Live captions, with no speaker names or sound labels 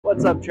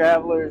What's up,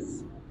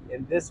 travelers?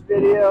 In this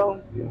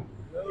video,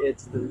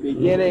 it's the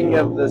beginning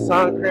of the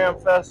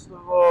Songkran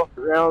festival.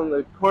 Around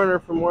the corner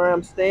from where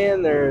I'm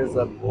staying, there's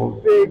a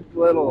big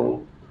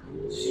little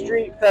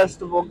street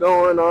festival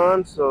going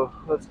on, so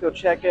let's go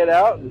check it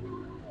out and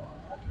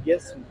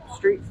get some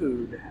street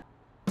food.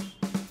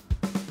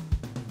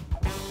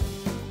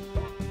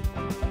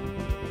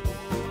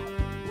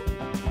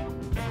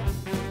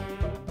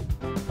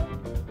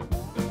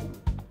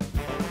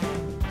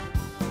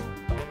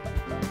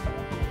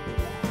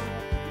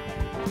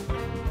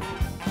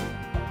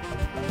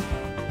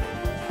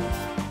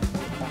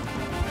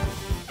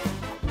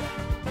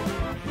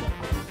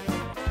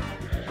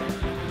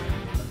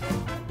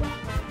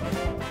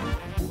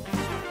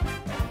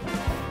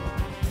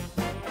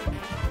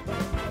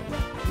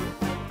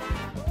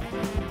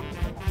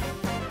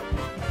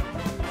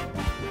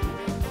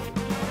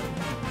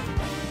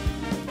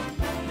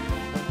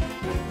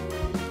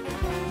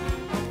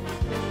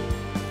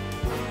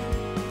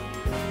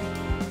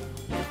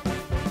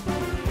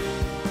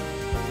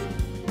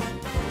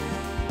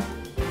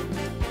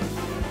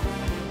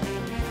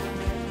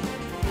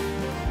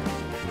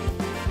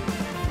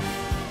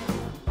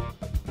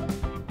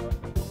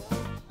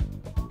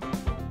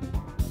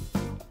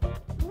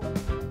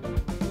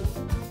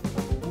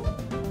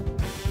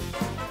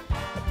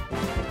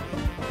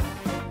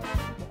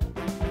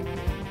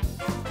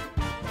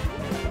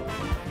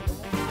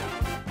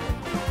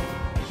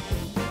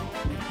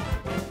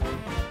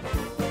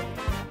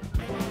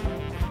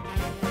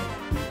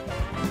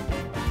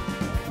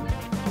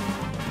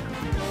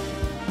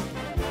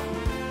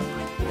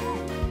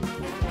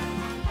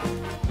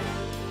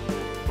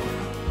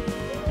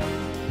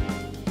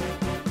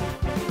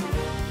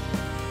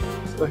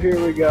 So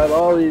here we got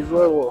all these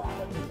little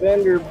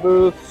vendor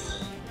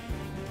booths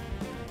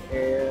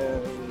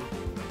and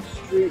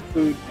street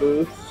food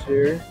booths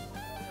here.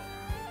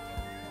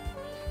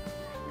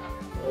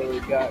 What we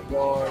got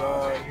going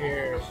on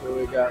here? So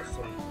we got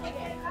some,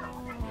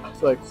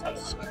 it's like some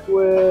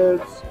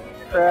squids,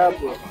 crab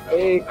with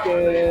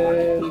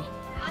bacon,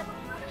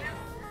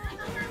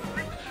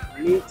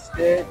 meat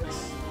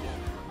sticks.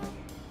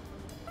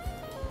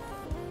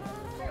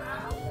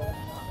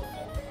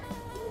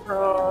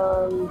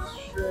 Prawns,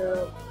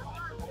 shrimp.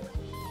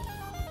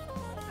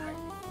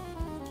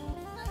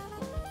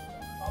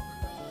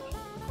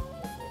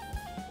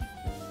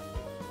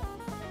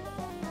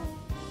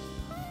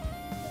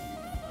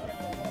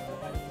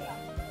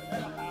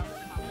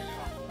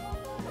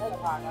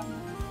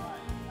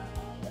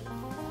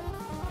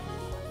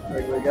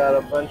 We got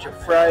a bunch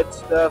of fried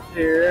stuff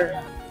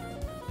here,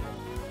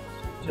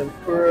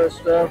 tempura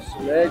stuff,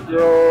 some egg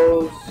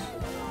rolls,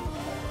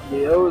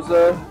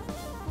 gyoza,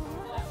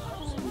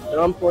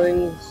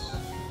 dumplings,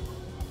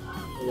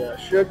 we got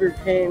sugar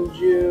cane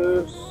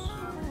juice,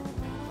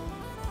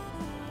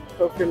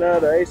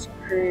 coconut ice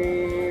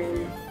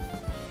cream,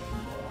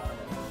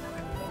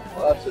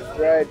 lots of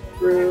dried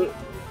fruit,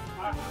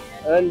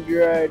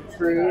 undried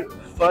fruit,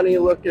 funny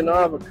looking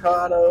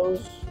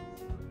avocados,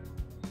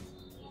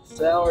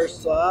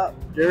 soursop,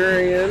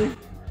 durian.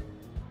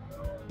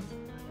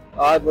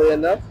 Oddly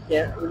enough,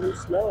 can't really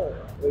smell it.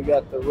 We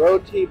got the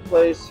roti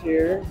place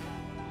here.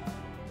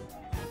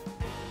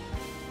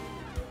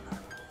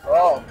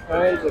 All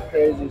kinds of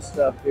crazy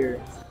stuff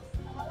here.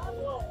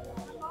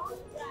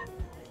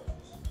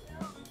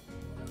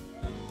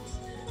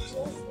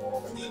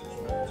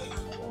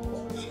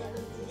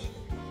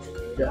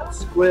 Got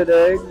squid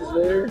eggs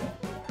there.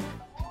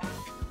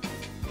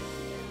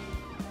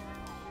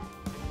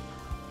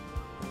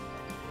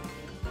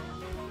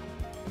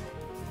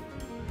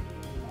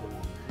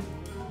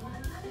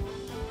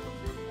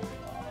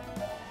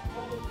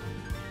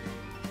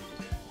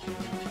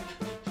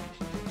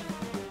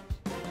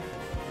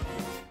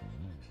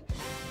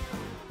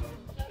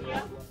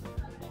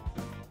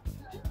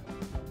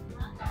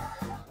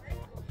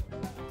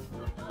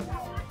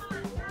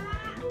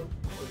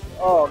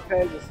 All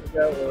kinds of stuff.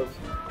 Got those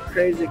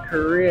crazy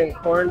Korean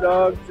corn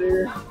dogs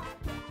here.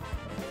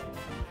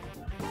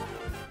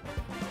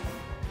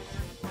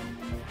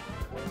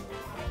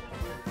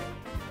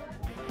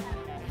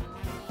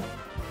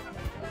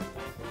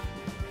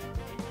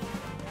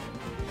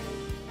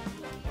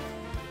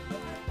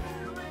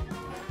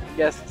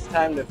 Guess it's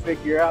time to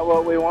figure out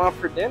what we want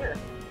for dinner.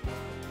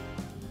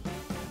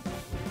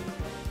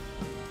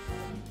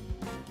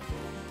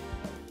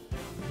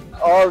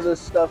 All of this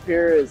stuff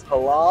here is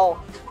halal.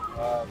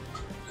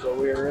 So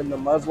we are in the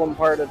Muslim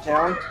part of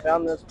town.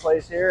 Found this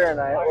place here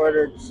and I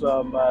ordered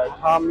some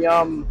tom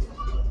yum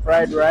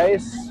fried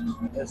rice,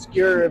 a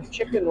skewer of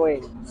chicken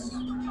wings.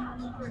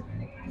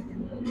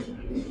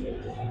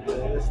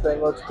 And this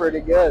thing looks pretty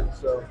good,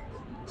 so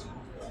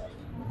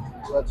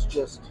let's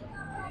just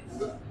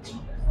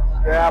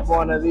grab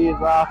one of these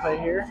off of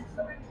here.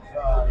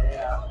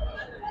 Yeah.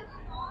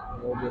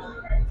 We'll just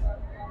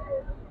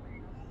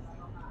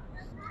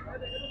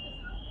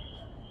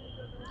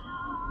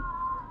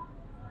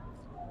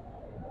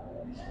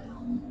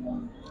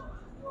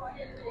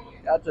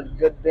That's a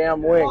good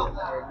damn wing.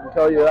 I can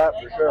tell you that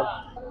for sure.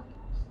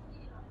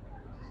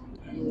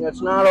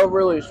 It's not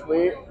overly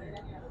sweet.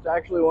 It's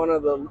actually one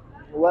of the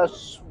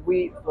less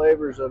sweet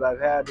flavors that I've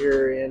had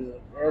here in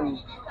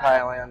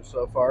Thailand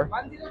so far.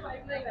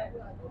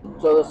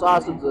 So the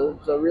sauce is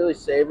it's a really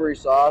savory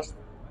sauce,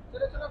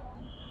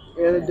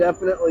 and it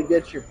definitely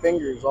gets your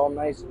fingers all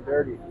nice and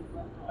dirty.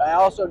 I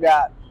also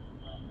got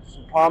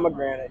some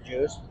pomegranate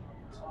juice.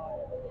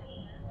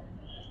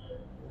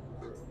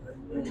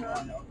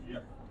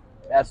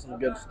 That's some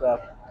good stuff.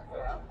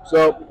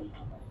 So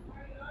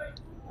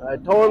I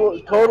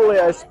totally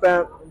I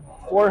spent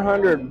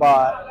 400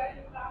 baht,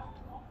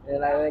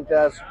 and I think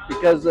that's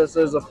because this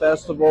is a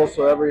festival,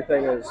 so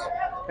everything is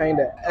kind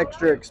of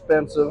extra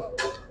expensive.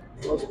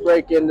 Let's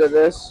break into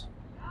this.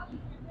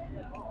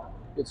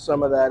 Get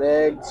some of that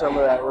egg, some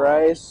of that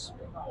rice.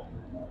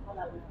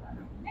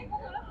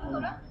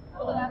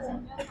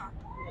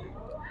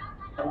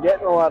 I'm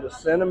getting a lot of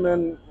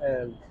cinnamon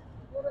and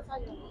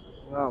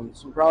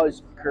probably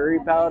some curry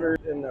powder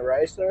in the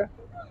rice there.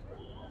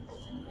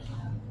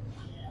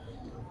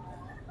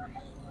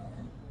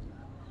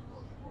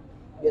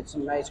 Get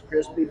some nice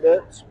crispy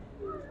bits.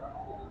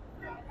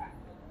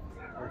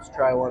 Let's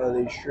try one of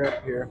these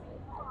shrimp here.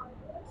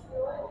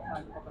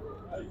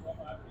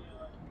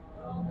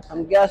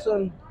 I'm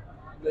guessing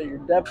that you're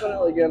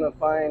definitely going to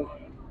find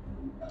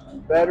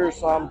better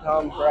som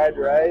tam fried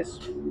rice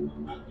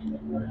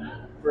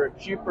for a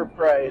cheaper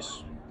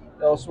price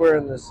elsewhere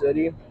in the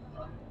city.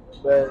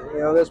 But, you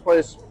know, this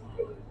place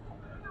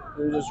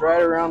is just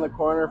right around the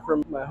corner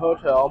from my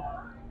hotel.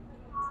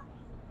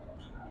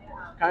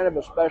 Kind of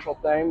a special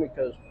thing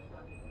because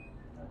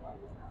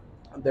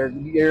they're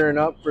gearing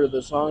up for the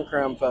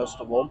Songkran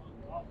festival,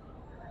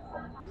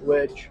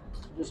 which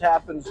just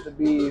happens to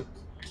be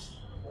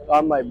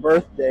on my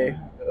birthday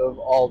of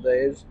all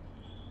days.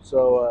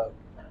 So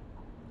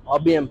I'll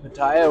be in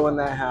Pattaya when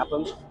that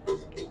happens.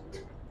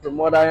 From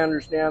what I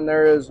understand,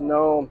 there is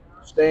no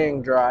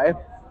staying dry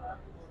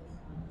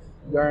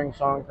during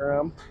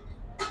Songkran.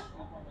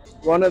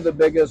 One of the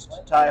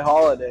biggest Thai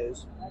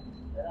holidays.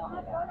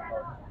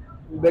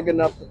 Big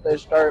enough that they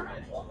start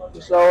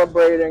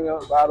celebrating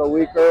about a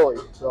week early.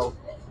 So,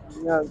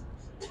 yeah,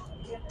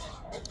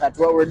 that's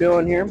what we're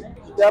doing here.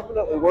 It's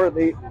definitely worth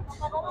eating.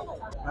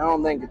 I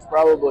don't think it's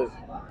probably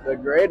the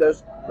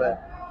greatest,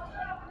 but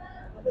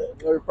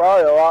there's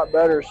probably a lot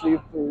better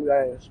seafood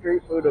and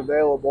street food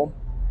available,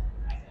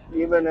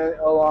 even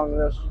along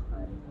this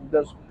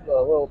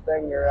little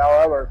thing here.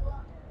 However,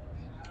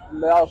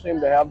 they all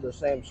seem to have the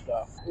same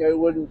stuff. It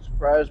wouldn't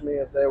surprise me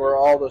if they were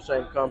all the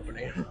same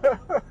company.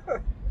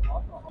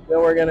 Then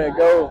we're gonna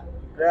go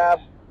grab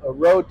a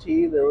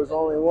roti. There was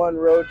only one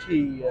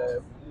roti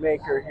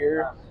maker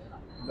here,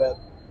 but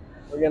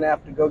we're gonna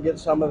have to go get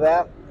some of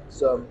that.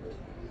 So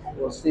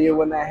we'll see you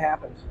when that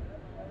happens.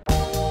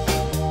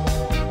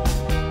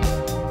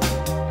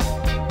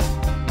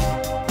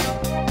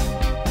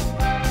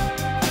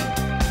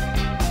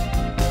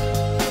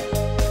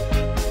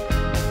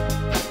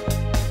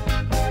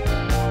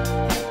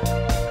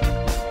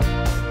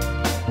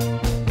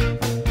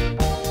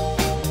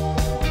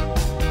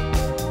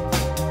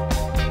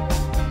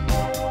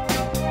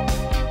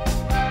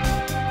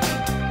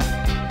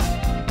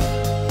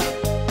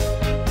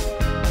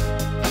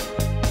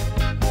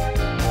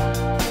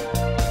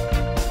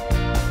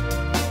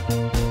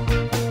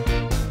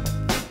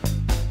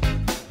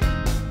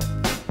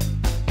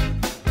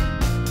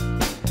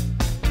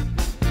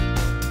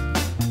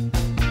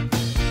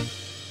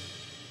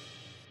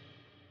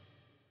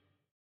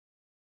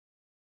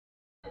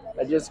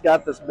 I just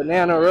got this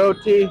banana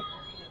roti.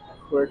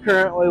 We're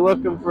currently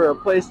looking for a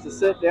place to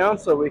sit down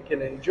so we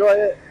can enjoy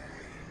it,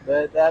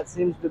 but that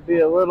seems to be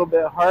a little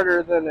bit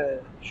harder than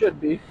it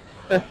should be.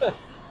 But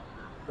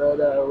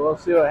we'll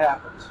see what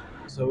happens.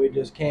 So we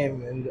just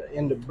came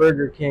into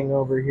Burger King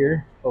over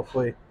here.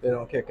 Hopefully they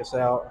don't kick us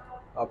out.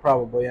 I'll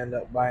probably end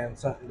up buying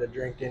something to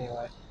drink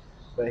anyway.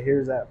 But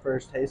here's that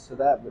first taste of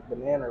that with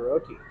banana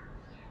roti.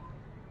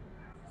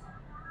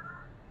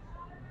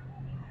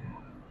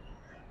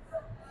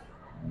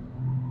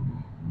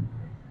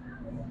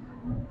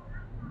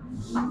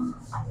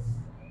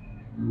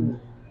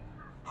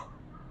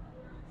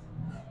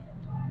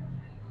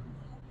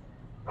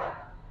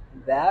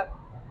 That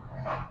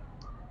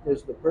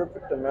is the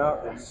perfect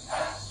amount of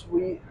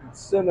sweet and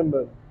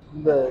cinnamon.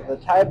 The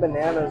Thai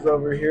bananas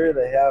over here,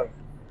 they have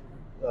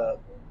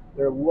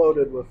they're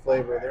loaded with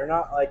flavor. They're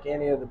not like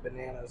any of the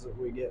bananas that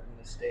we get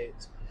in the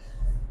States.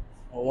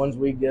 The ones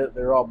we get,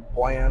 they're all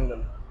bland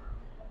and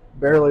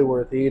barely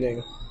worth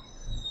eating.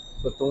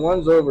 But the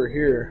ones over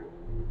here,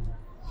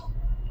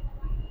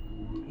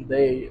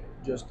 they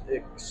just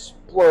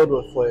explode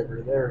with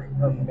flavor. They're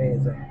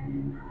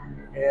amazing.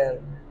 And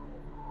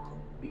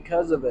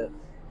because of it,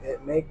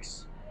 it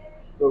makes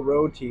the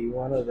roti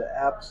one of the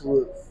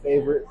absolute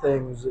favorite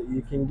things that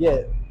you can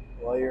get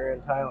while you're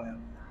in Thailand.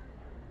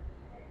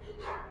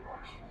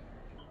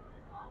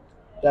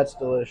 That's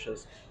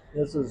delicious.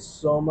 This is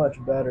so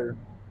much better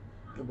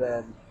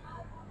than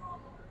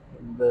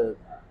the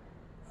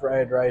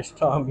fried rice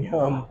tom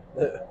yum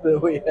that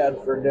we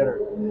had for dinner.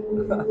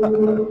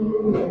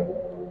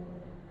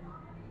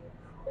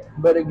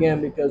 But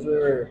again, because we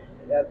were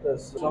at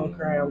this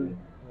Songkran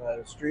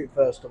street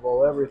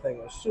festival, everything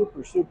was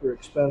super, super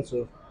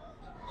expensive.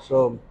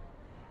 So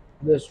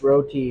this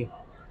roti,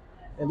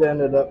 it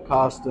ended up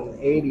costing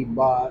 80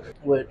 baht,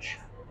 which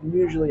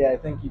usually I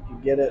think you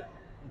could get it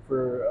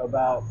for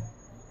about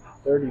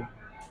 30,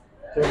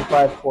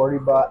 35, 40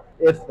 baht,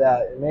 if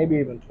that, maybe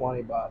even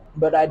 20 baht.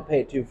 But I'd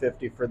pay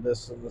 250 for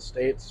this in the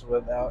States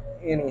without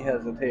any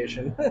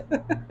hesitation.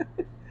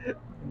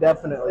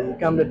 Definitely, you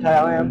come to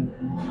Thailand,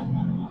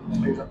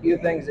 there's a few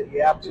things that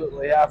you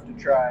absolutely have to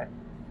try.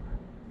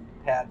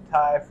 Pad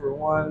Thai for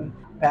one,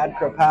 Pad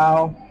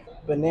Krapao,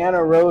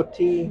 Banana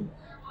Roti,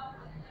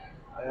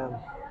 and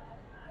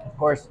of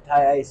course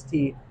Thai iced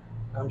tea.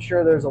 I'm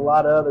sure there's a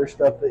lot of other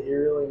stuff that you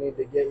really need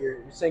to get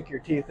sink your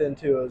teeth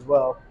into as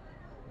well,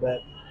 but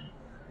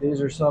these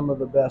are some of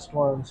the best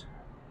ones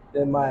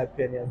in my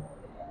opinion.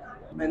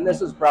 And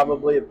this is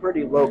probably a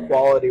pretty low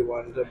quality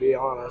one, to be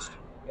honest,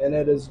 and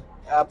it is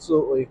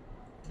absolutely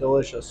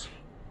delicious.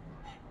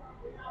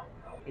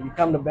 If you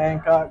come to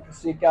Bangkok,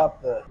 seek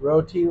out the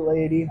Roti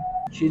lady.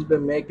 She's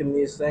been making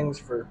these things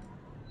for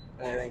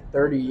I think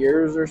 30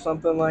 years or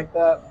something like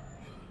that,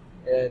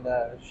 and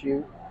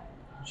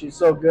she's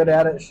so good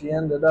at it. She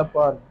ended up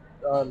on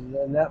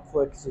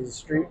Netflix's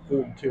street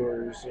food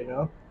tours. You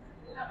know,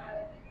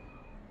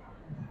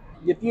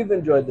 if you've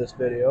enjoyed this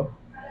video,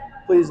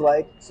 please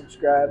like,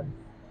 subscribe,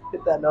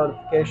 hit that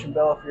notification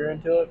bell if you're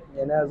into it,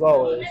 and as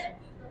always,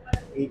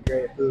 eat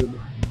great food.